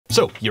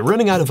So, you're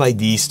running out of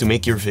ideas to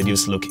make your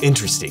videos look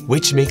interesting,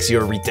 which makes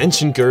your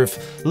retention curve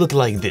look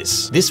like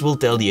this. This will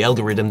tell the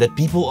algorithm that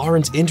people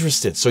aren't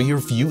interested, so your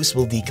views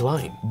will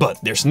decline. But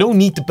there's no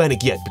need to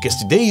panic yet, because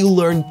today you'll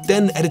learn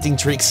 10 editing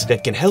tricks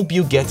that can help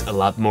you get a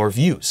lot more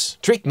views.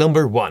 Trick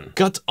number 1.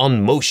 Cut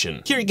on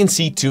motion. Here you can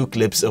see 2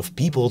 clips of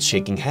people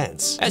shaking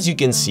hands. As you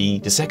can see,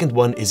 the second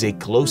one is a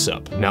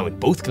close-up. Now in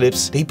both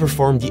clips, they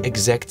perform the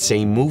exact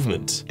same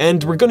movement.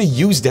 And we're gonna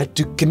use that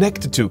to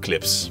connect the 2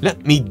 clips.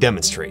 Let me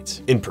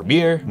demonstrate. In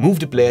Premiere, move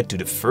the player to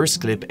the first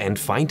clip and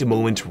find the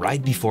moment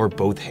right before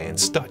both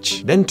hands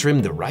touch. Then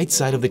trim the right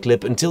side of the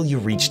clip until you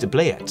reach the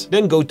playhead.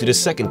 Then go to the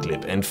second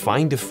clip and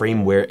find the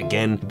frame where,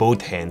 again,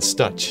 both hands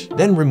touch.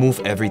 Then remove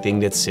everything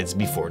that sits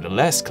before the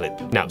last clip.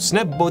 Now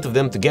snap both of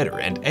them together,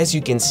 and as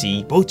you can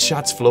see, both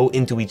shots flow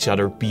into each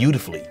other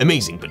beautifully.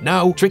 Amazing. But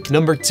now, trick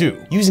number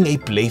 2. Using a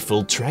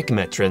playful track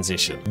matte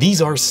transition.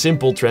 These are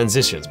simple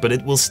transitions, but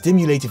it will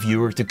stimulate the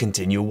viewer to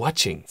continue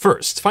watching.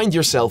 First, find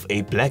yourself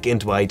a black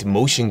and white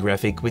motion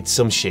graphic with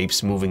some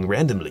shapes moving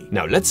randomly.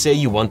 Now let's say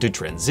you want to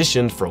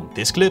transition from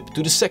this clip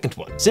to the second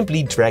one.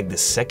 Simply drag the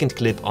second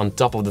clip on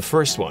top of the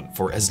first one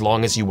for as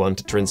long as you want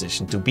the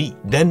transition to be.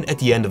 Then at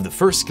the end of the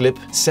first clip,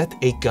 set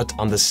a cut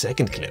on the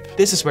second clip.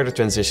 This is where the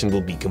transition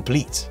will be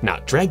complete. Now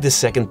drag the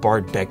second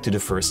part back to the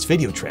first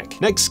video track.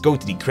 Next, go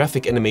to the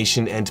graphic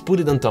animation and put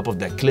it on top of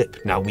that clip.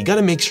 Now we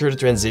gotta make sure the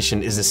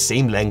transition is the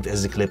same length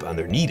as the clip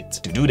underneath it.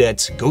 To do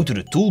that, go to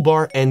the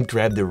toolbar and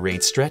grab the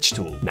Rate Stretch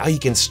tool. Now you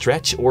can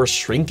stretch or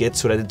shrink it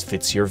so that it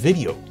fits your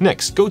video.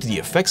 Next, go to the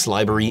effects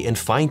library and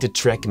find the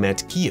track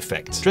matte key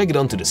effect. Drag it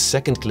onto the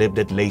second clip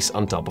that lays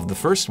on top of the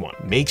first one.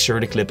 Make sure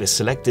the clip is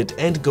selected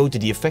and go to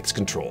the effects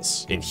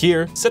controls. In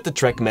here, set the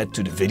track matte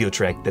to the video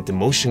track that the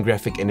motion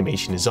graphic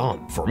animation is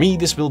on. For me,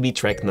 this will be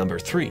track number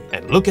 3.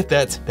 And look at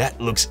that, that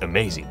looks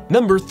amazing.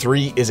 Number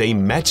 3 is a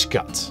match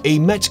cut. A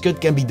match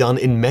cut can be done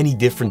in many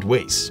different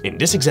ways. In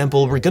this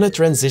example, we're gonna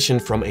transition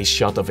from a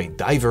shot of a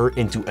diver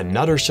into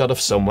another shot of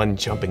someone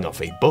jumping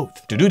off a boat.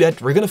 To do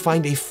that, we're gonna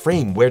find a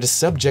frame where the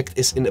subject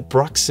is in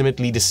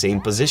approximately the same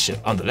position.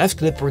 On the left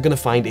clip, we're gonna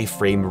find a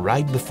frame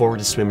right before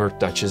the swimmer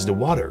touches the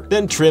water.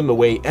 Then trim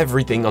away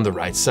everything on the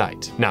right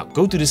side. Now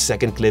go to the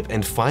second clip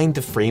and find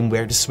the frame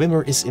where the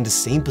swimmer is in the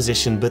same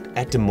position but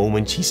at the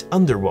moment she's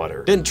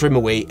underwater. Then trim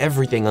away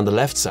everything on the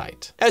left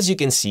side. As you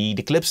can see,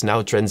 the clips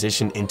now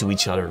transition into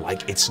each other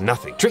like it's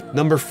nothing. Trick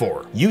number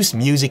 4. Use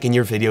music in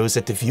your videos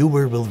that the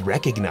viewer will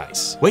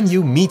recognize. When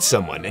you meet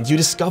someone and you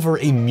discover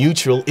a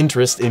mutual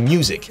interest in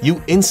music,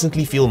 you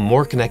instantly feel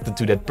more connected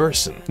to that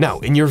person. Now,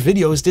 in your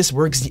videos, this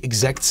works the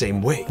exact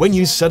same way. When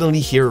you suddenly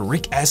hear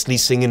Rick Astley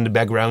sing in the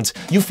background,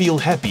 you feel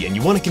happy and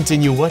you want to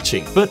continue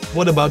watching. But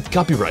what about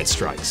copyright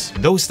strikes?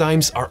 Those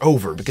times are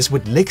over, because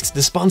with Licked,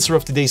 the sponsor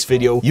of today's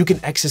video, you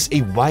can access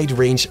a wide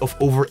range of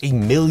over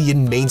 1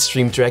 million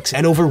mainstream tracks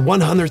and over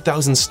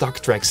 100,000 stock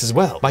tracks as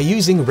well. By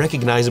using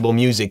recognizable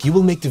music, you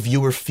will make the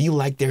viewer feel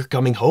like they're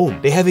coming home.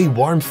 They have a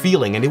warm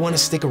feeling and they want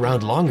to stick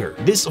around longer.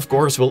 This, of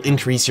course, will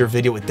increase your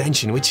video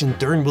attention, which in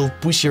turn will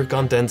push your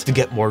content to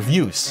get more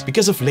views.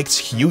 Because of Licked's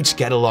huge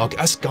catalog,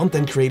 us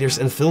content creators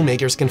and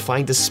filmmakers can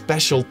find a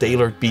special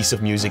tailored piece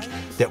of music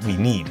that we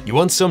need. You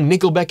want some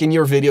Nickelback in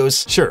your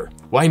videos? Sure.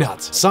 Why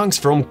not? Songs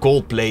from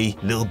Coldplay,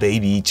 Lil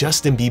Baby,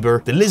 Justin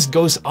Bieber, the list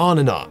goes on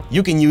and on.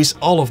 You can use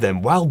all of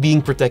them while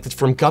being protected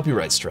from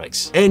copyright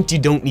strikes. And you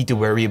don't need to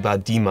worry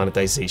about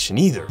demonetization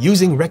either.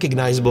 Using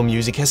recognizable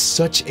music has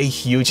such a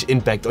huge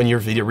impact on your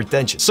video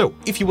retention. So,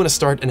 if you want to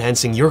start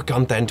enhancing your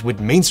content with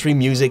mainstream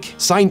music,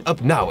 sign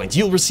up now and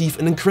you'll receive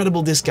an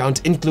incredible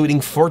discount including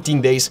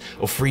 14 days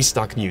of free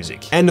stock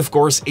music. And of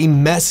course, a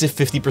massive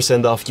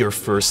 50% off your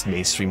first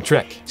mainstream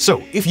track.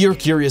 So, if you're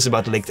curious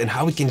about Licked and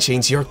how it can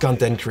change your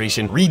content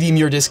creation, redeem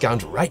your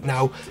discount right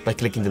now by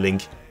clicking the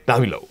link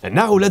down below. And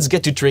now let's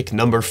get to trick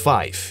number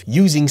 5,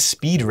 using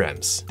speed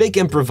ramps. They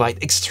can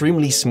provide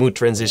extremely smooth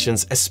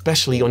transitions,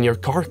 especially on your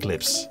car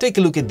clips. Take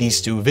a look at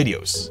these 2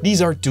 videos.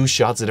 These are 2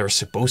 shots that are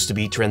supposed to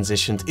be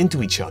transitioned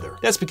into each other.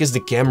 That's because the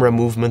camera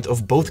movement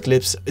of both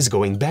clips is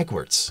going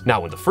backwards.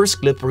 Now on the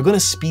first clip, we're gonna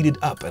speed it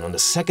up, and on the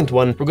second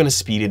one, we're gonna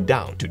speed it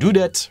down. To do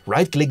that,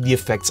 right-click the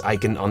effects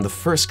icon on the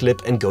first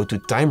clip and go to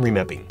time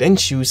remapping. Then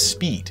choose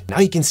speed. Now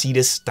you can see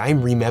this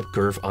time remap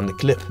curve on the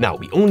clip. Now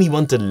we only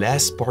want the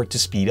last part to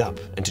speed up.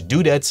 And to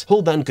do that,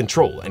 hold down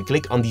Ctrl and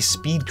click on the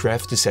speed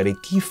graph to set a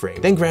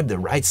keyframe. Then grab the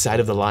right side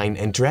of the line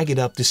and drag it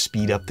up to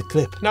speed up the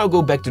clip. Now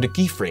go back to the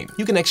keyframe.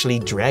 You can actually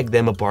drag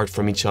them apart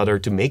from each other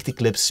to make the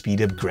clip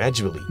speed up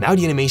gradually. Now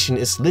the animation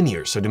is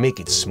linear, so to make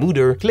it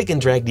smoother, click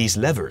and drag these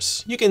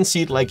levers. You can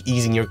see it like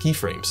easing your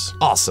keyframes.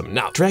 Awesome.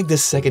 Now drag the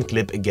second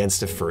clip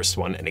against the first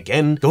one and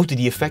again, go to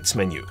the effects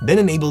menu. Then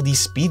enable the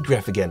speed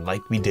graph again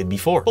like we did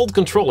before. Hold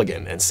Ctrl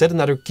again and set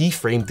another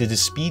keyframe to the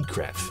speed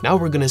graph. Now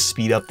we're gonna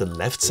speed up the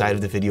left side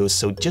of the video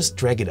so so just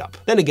drag it up.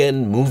 Then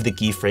again, move the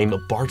keyframe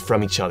apart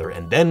from each other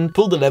and then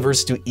pull the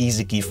levers to ease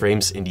the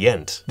keyframes in the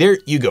end. There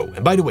you go.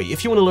 And by the way,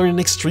 if you want to learn an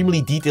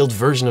extremely detailed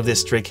version of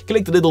this trick,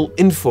 click the little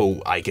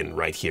info icon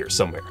right here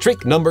somewhere.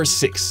 Trick number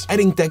 6.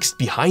 Adding text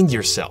behind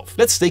yourself.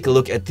 Let's take a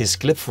look at this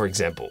clip for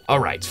example.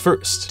 Alright,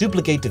 first,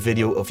 duplicate the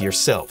video of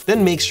yourself.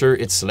 Then make sure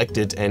it's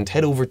selected and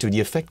head over to the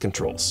effect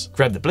controls.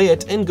 Grab the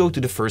playhead and go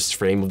to the first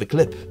frame of the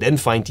clip. Then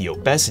find the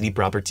opacity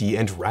property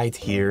and right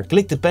here,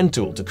 click the pen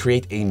tool to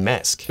create a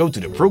mask. Go to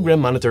the program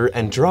monitor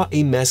and draw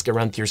a mask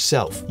around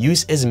yourself.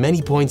 Use as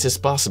many points as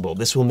possible.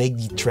 This will make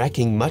the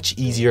tracking much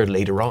easier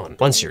later on.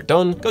 Once you're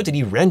done, go to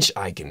the wrench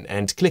icon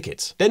and click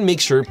it. Then make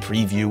sure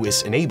preview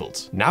is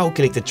enabled. Now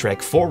click the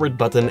track forward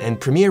button and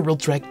Premiere will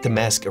track the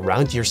mask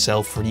around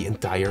yourself for the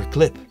entire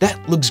clip.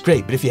 That looks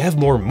great, but if you have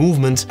more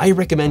movement, I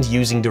recommend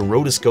using the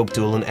rotoscope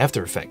tool in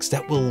After Effects.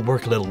 That will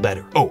work a little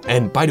better. Oh,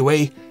 and by the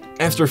way,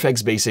 After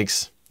Effects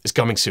Basics is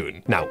coming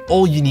soon. Now,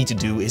 all you need to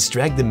do is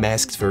drag the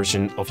masked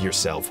version of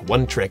yourself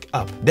one track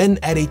up, then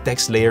add a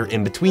text layer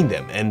in between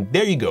them, and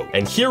there you go.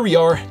 And here we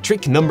are,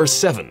 trick number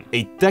 7,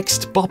 a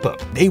text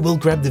pop-up. They will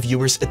grab the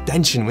viewer's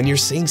attention when you're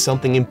saying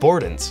something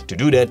important. To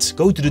do that,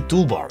 go to the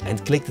toolbar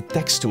and click the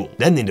text tool.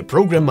 Then in the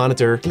program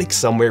monitor, click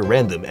somewhere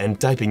random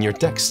and type in your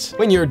text.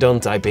 When you're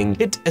done typing,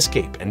 hit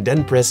escape and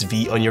then press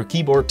V on your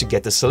keyboard to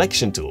get the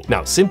selection tool.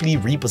 Now, simply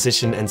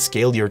reposition and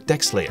scale your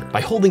text layer.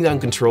 By holding down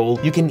Control,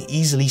 you can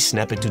easily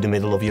snap it to the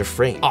middle of your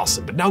frame.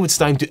 Awesome, but now it's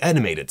time to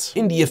animate it.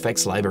 In the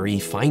effects library,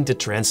 find the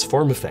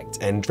transform effect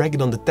and drag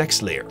it on the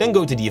text layer. Then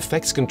go to the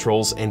effects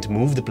controls and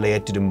move the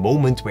playhead to the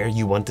moment where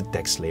you want the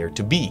text layer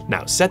to be.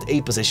 Now set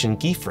a position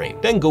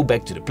keyframe. Then go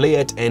back to the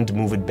playhead and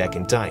move it back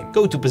in time.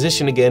 Go to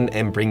position again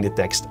and bring the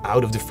text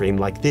out of the frame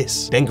like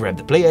this. Then grab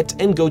the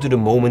playhead and go to the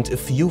moment a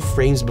few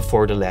frames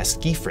before the last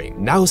keyframe.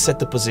 Now set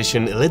the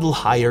position a little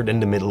higher than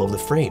the middle of the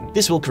frame.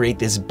 This will create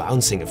this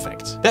bouncing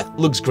effect. That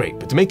looks great,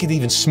 but to make it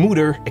even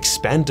smoother,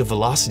 expand the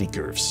velocity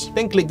curve.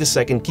 Then click the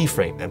second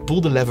keyframe and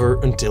pull the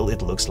lever until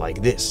it looks like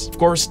this. Of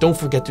course, don't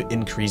forget to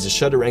increase the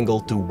shutter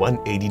angle to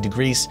 180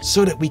 degrees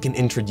so that we can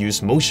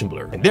introduce motion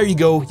blur. And there you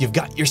go, you've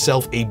got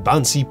yourself a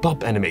bouncy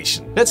pop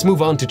animation. Let's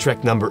move on to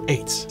track number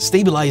 8,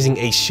 stabilizing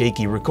a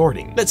shaky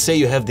recording. Let's say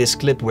you have this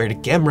clip where the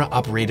camera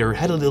operator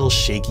had a little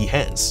shaky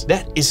hands.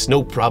 That is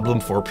no problem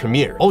for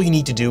Premiere. All you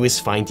need to do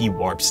is find the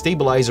warp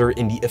stabilizer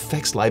in the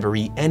effects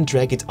library and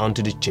drag it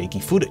onto the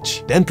shaky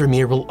footage. Then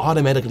Premiere will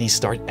automatically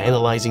start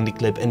analyzing the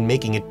clip and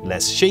making it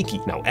less shaky.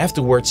 Now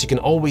afterwards you can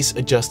always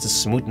adjust the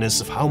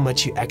smoothness of how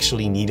much you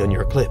actually need on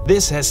your clip.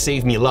 This has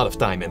saved me a lot of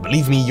time and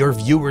believe me, your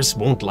viewers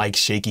won't like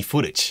shaky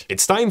footage.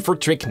 It's time for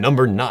trick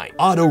number 9,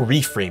 auto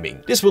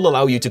reframing. This will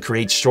allow you to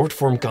create short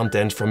form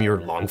content from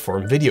your long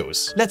form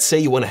videos. Let's say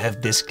you want to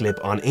have this clip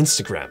on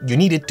Instagram. You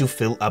need it to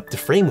fill up the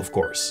frame, of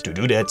course. To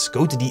do that,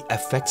 go to the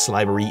effects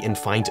library and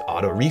find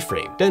auto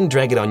reframe. Then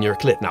drag it on your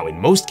clip. Now in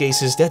most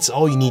cases that's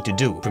all you need to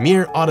do.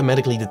 Premiere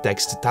automatically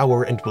detects the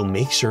tower and will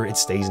make sure it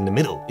stays in the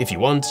middle. If you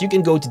want, you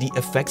can go to the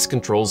effects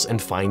controls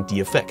and find the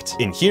effect.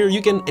 In here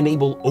you can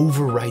enable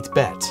overwrite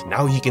path.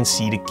 Now you can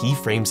see the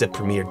keyframes that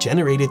Premiere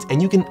generated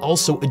and you can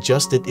also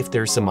adjust it if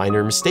there's a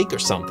minor mistake or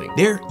something.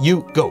 There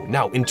you go.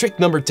 Now in trick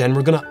number 10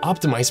 we're gonna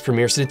optimize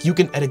Premiere so that you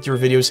can edit your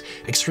videos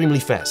extremely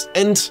fast,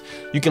 and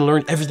you can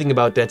learn everything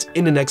about that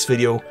in the next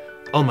video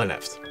on my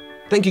left.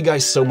 Thank you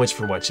guys so much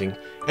for watching,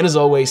 and as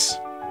always,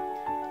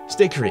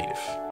 stay creative.